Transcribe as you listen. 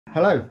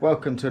Hello,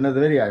 welcome to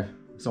another video.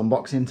 It's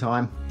unboxing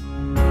time.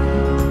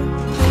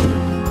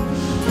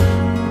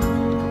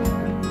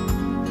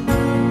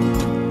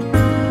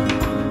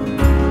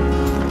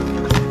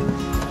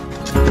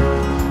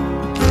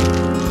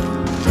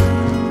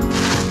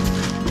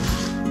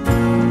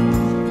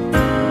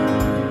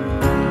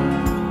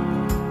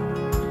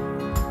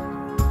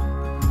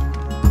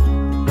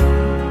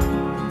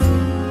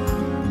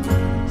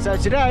 So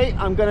today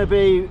I'm going to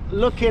be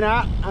looking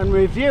at and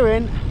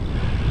reviewing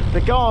the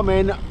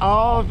Garmin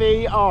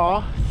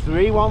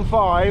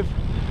RVR315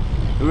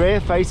 rear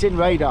facing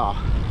radar.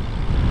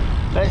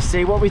 Let's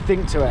see what we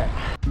think to it.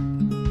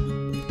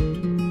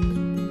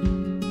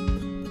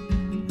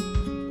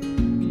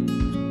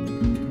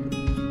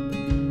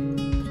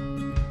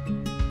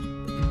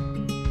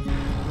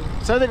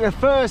 So I think the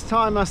first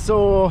time I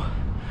saw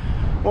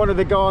one of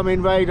the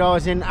Garmin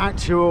radars in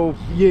actual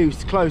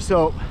use close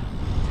up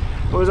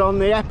was on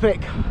the epic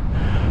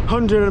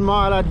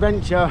 100-mile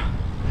adventure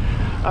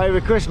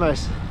over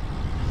Christmas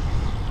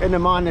in the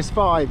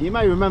 -5. You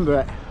may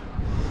remember it.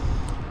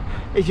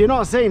 If you've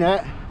not seen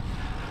it,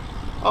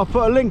 I'll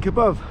put a link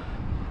above.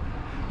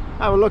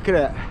 Have a look at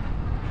it.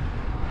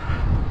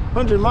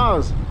 100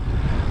 miles,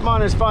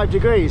 -5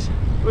 degrees.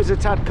 It was a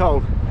tad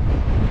cold.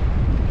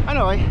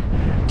 Anyway,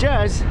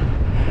 Jez,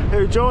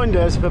 who joined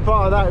us for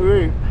part of that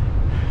route,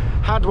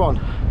 had one.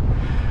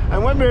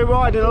 And when we were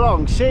riding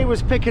along, she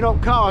was picking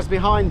up cars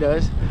behind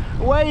us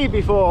way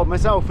before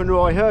myself and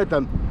Roy heard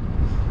them.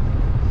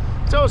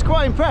 So I was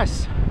quite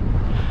impressed.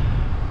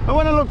 And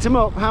when I looked them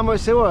up, how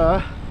much they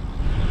were,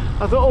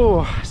 I thought,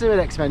 oh, it's a bit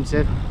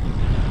expensive.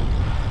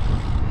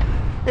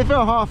 If they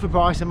were half the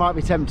price, I might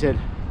be tempted.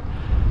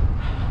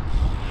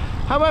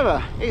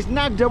 However, it's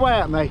nagged away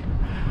at me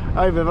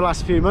over the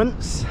last few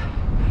months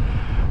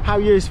how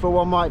useful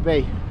one might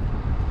be.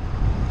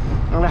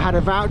 And I had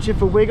a voucher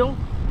for Wiggle,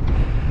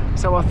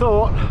 so I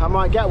thought I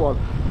might get one.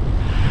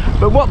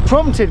 But what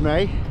prompted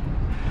me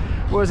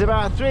was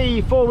about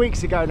 3-4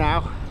 weeks ago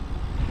now,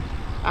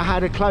 I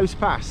had a close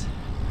pass,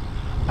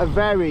 a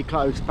very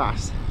close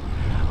pass.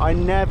 I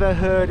never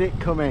heard it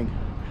coming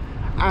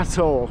at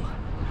all.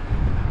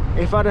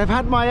 If I'd have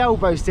had my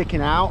elbow sticking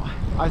out,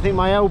 I think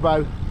my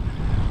elbow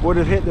would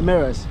have hit the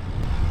mirrors.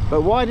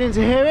 But why didn't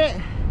I hear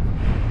it?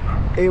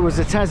 It was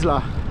a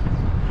Tesla.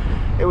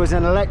 It was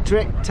an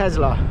electric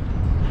Tesla.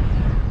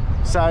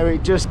 So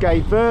it just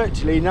gave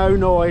virtually no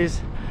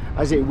noise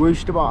as it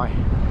whooshed by.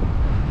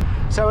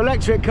 So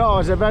electric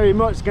cars are very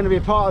much going to be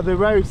part of the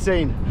road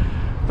scene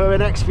for the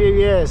next few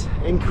years,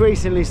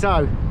 increasingly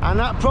so. And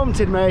that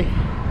prompted me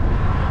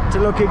to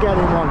look at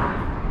getting one.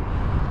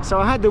 So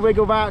I had the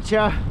Wiggle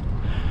voucher,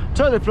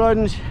 took the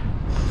plunge,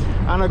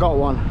 and I got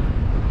one.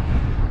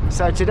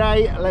 So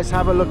today, let's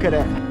have a look at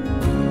it.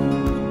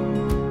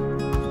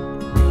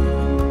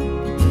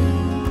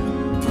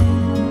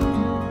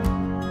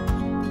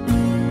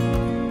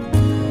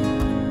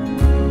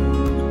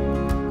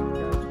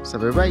 So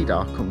the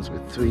radar comes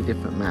with 3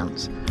 different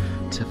mounts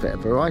to fit a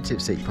variety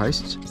of seat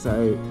posts.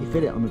 So you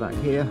fit it on the back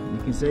here, and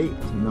you can see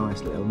it's a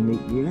nice little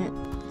neat unit.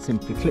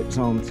 Simply clips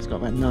on. It's got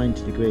about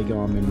 90-degree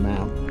Garmin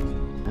mount,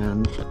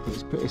 and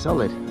it's pretty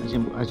solid as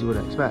you would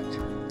expect.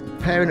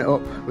 Pairing it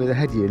up with a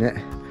head unit,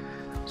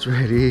 it's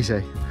really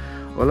easy.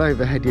 Although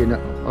the head unit,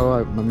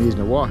 I'm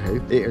using a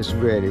Wahoo, it is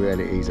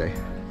really easy.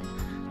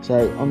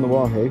 So on the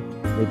Wahoo,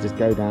 we just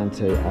go down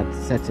to add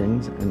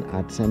settings and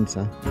add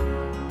sensor,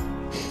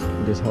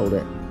 and just hold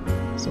it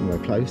somewhere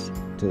close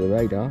to the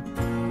radar.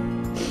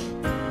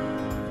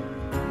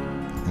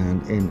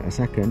 And in a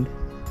second,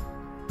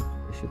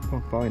 you should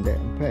find it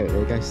and put it. There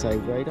you go,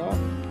 save radar.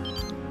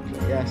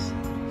 Click yes,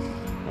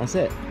 that's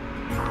it.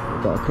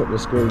 We've got a couple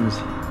of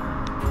screens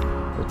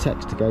for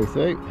text to go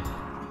through,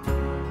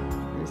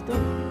 and it's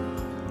done.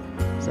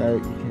 So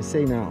you can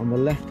see now on the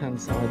left hand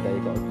side there,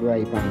 you've got a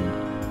grey band,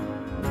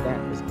 and that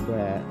is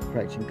where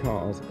approaching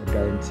cars are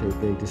going to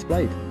be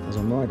displayed as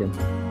I'm riding.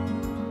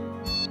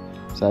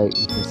 So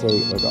you can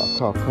see we've got a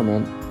car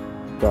coming,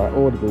 got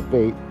an audible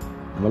beep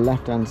on the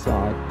left hand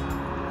side.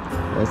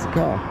 There's the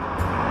car.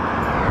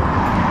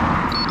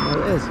 There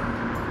it is.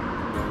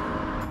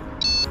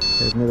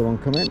 There's another one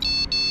coming.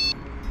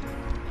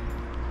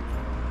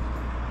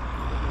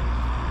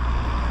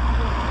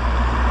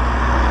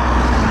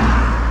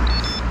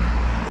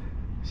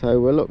 So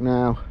we'll look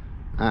now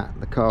at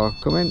the car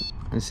coming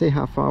and see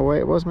how far away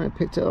it was when it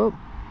picked it up.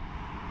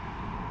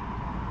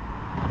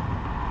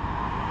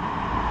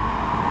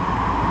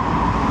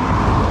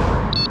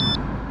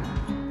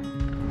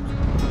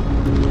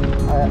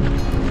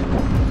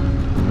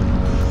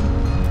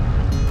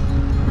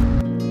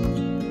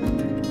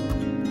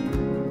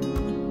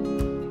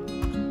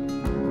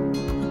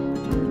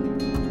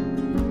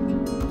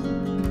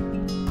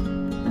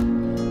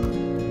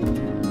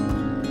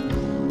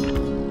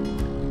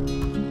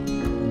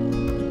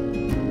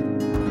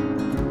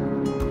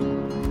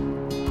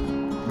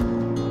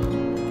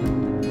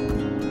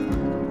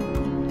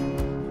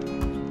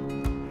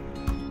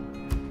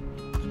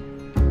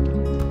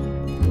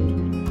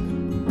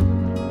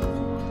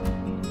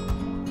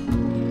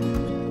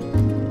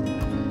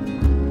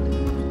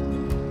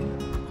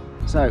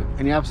 So,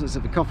 in the absence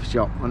of a coffee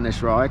shop on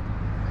this ride,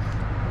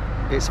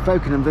 it's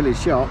Fokenham Village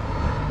Shop,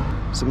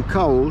 some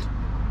cold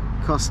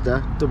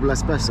Costa double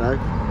espresso,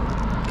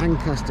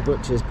 Ancaster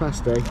Butcher's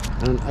pasty,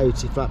 and an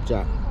Oti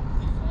flapjack.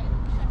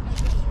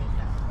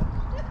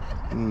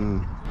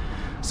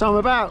 So I'm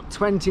about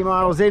 20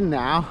 miles in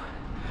now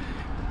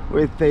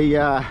with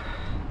the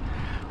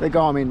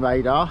Garmin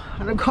radar,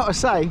 and I've got to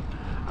say,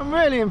 I'm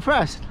really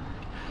impressed.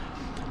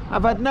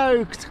 I've had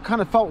no kind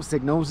of fault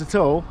signals at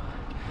all,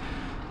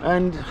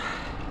 and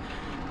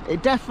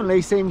it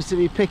definitely seems to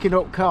be picking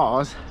up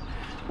cars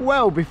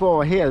well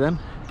before I hear them.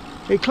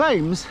 It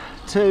claims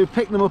to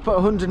pick them up at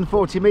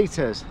 140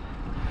 meters,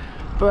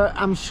 but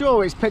I'm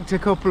sure it's picked a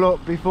couple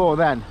up before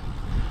then.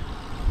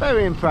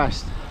 Very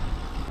impressed.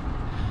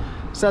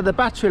 So the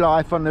battery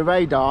life on the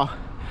radar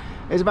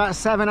is about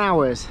 7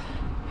 hours,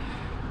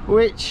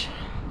 which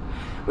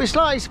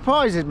slightly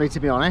surprises me, to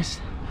be honest.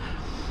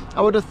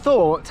 I would have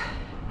thought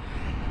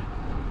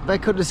they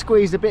could have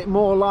squeezed a bit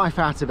more life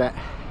out of it.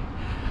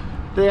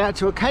 The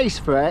actual case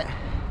for it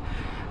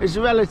is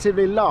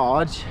relatively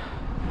large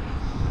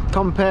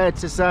compared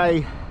to,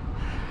 say,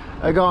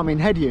 a Garmin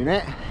head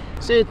unit,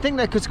 so you'd think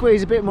they could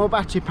squeeze a bit more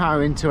battery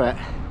power into it.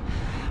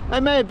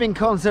 They may have been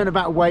concerned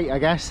about weight, I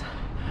guess,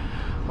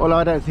 although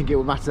I don't think it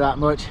will matter that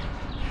much.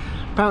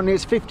 Apparently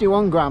it's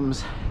 51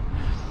 grams.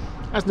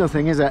 That's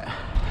nothing, is it?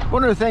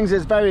 One of the things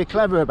that's very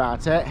clever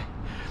about it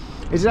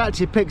is it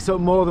actually picks up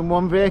more than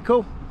one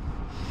vehicle.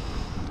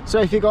 So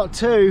if you've got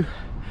 2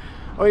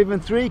 or even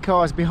 3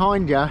 cars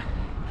behind you,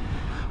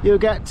 you'll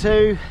get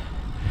 2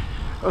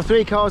 or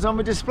 3 cars on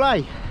the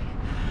display.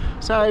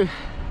 So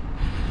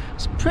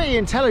it's a pretty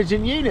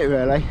intelligent unit,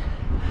 really.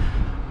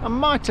 I'm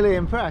mightily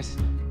impressed.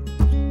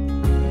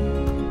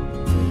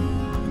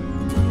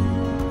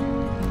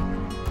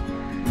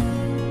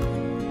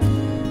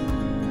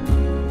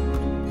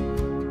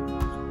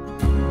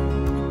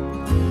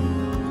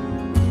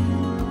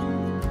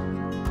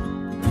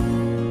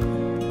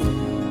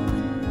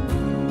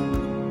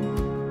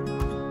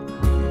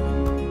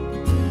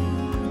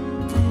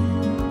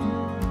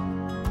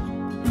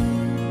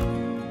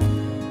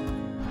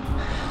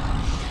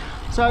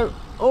 So,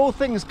 all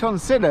things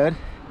considered,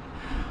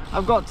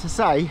 I've got to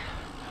say,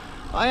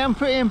 I am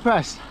pretty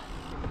impressed,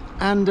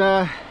 and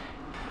I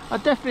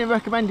definitely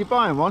recommend you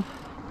buying one.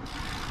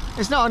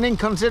 It's not an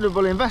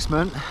inconsiderable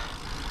investment,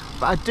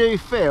 but I do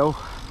feel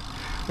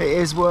it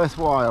is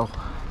worthwhile.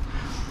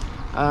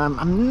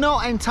 I'm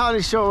not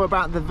entirely sure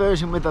about the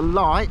version with the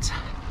light.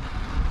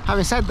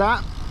 Having said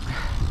that,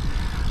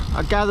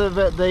 I gather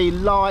that the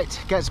light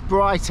gets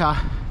brighter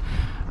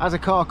as a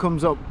car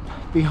comes up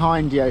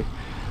behind you.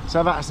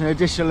 So that's an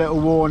additional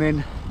little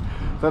warning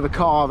for the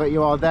car that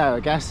you are there, I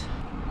guess.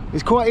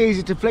 It's quite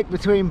easy to flick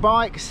between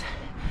bikes.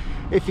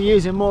 If you're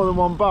using more than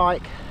one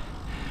bike,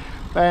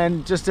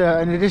 then just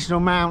an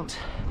additional mount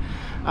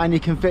and you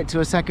can fit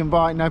to a second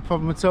bike, no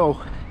problem at all.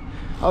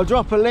 I'll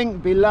drop a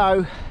link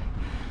below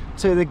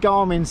to the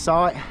Garmin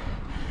site,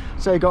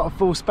 so you've got a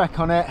full spec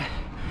on it,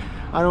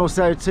 and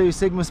also to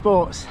Sigma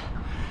Sports,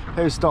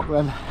 who stock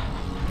them.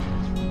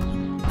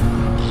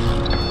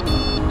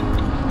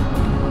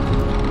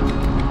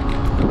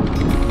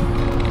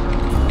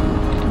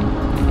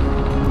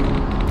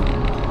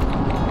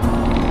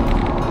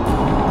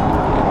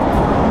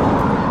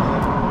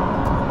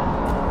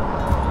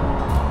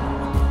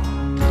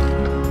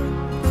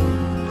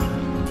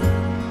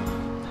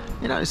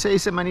 You don't see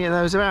so many of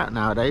those about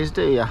nowadays,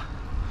 do you? I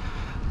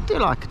do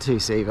like a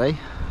 2CV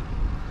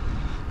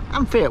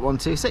and Fiat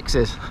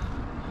 126s.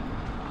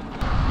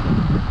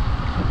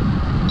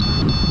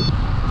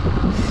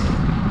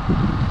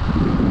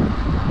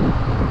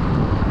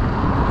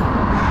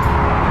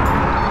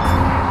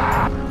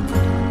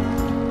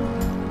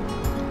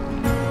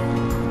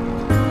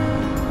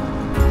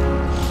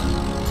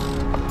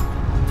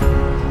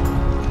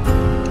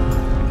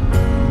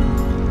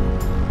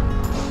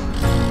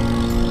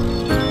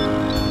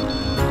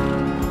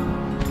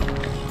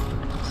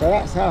 So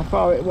that's how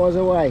far it was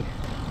away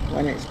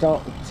when it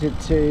started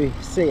to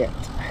see it.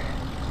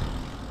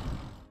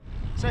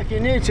 So if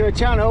you're new to a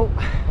channel,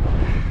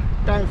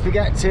 don't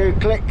forget to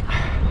click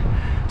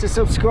to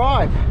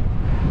subscribe.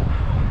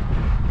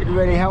 It'd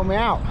really help me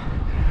out.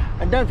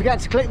 And don't forget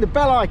to click the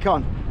bell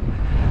icon.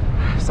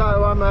 So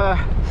I'm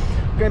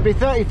going to be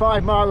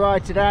 35-mile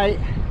ride today.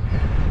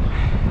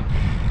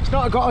 It's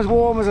not got as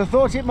warm as I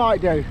thought it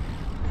might do.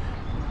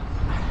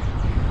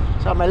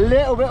 So I'm a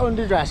little bit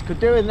underdressed,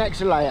 could do with an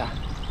extra layer.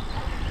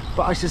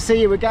 But I shall see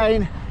you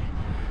again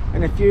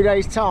in a few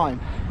days'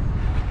 time.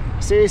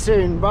 See you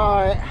soon,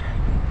 bye.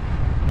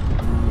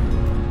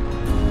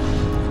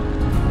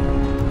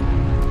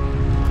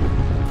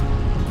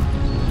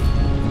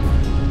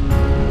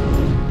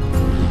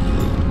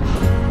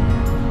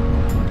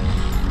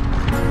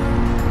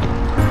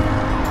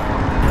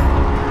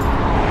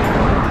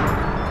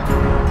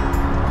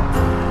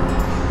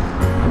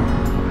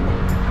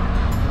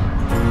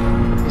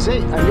 You see,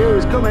 I knew it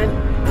was coming.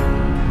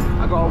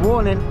 I got a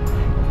warning.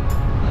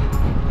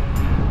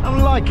 I'm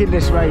liking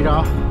this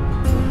radar.